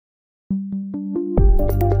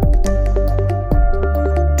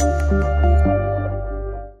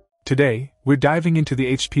Today, we're diving into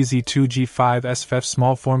the HP Z2G5 SFF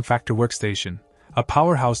small form factor workstation, a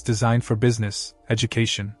powerhouse designed for business,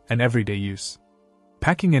 education, and everyday use.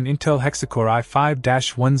 Packing an Intel Hexacore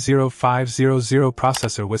i5-10500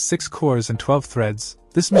 processor with 6 cores and 12 threads,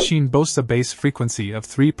 this machine boasts a base frequency of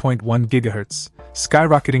 3.1 GHz,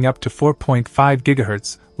 skyrocketing up to 4.5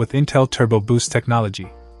 GHz with Intel Turbo Boost technology.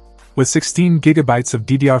 With 16 GB of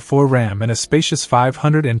DDR4 RAM and a spacious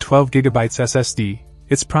 512 GB SSD,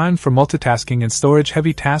 it's primed for multitasking and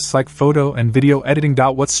storage-heavy tasks like photo and video editing.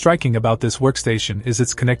 What's striking about this workstation is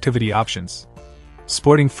its connectivity options.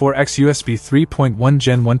 Sporting 4x USB 3.1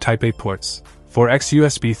 Gen 1 Type-A ports, 4x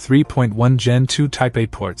USB 3.1 Gen 2 Type-A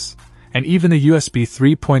ports, and even a USB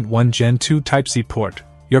 3.1 Gen 2 Type-C port,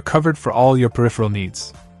 you're covered for all your peripheral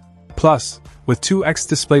needs. Plus, with 2x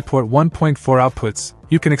DisplayPort 1.4 outputs,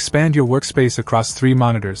 you can expand your workspace across 3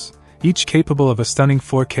 monitors, each capable of a stunning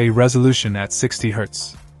 4K resolution at 60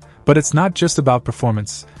 Hz. But it's not just about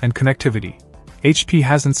performance and connectivity. HP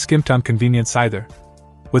hasn't skimped on convenience either.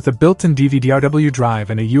 With a built-in DVD-RW drive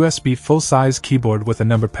and a USB full-size keyboard with a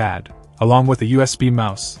number pad, along with a USB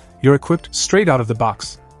mouse, you're equipped straight out of the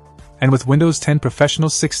box. And with Windows 10 Professional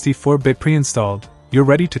 64-bit pre-installed, you're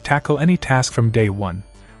ready to tackle any task from day one,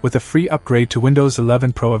 with a free upgrade to Windows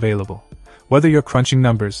 11 Pro available. Whether you're crunching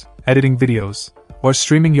numbers, editing videos, or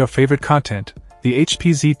streaming your favorite content, the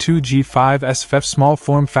HP Z2G5 SFF small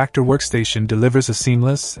form factor workstation delivers a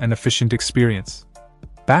seamless and efficient experience.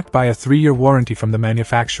 Backed by a 3-year warranty from the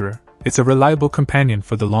manufacturer, it's a reliable companion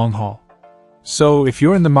for the long haul. So, if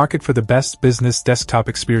you're in the market for the best business desktop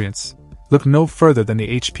experience, look no further than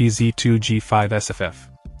the HP Z2G5 SFF.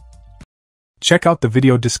 Check out the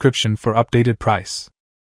video description for updated price.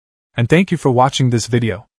 And thank you for watching this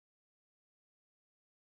video.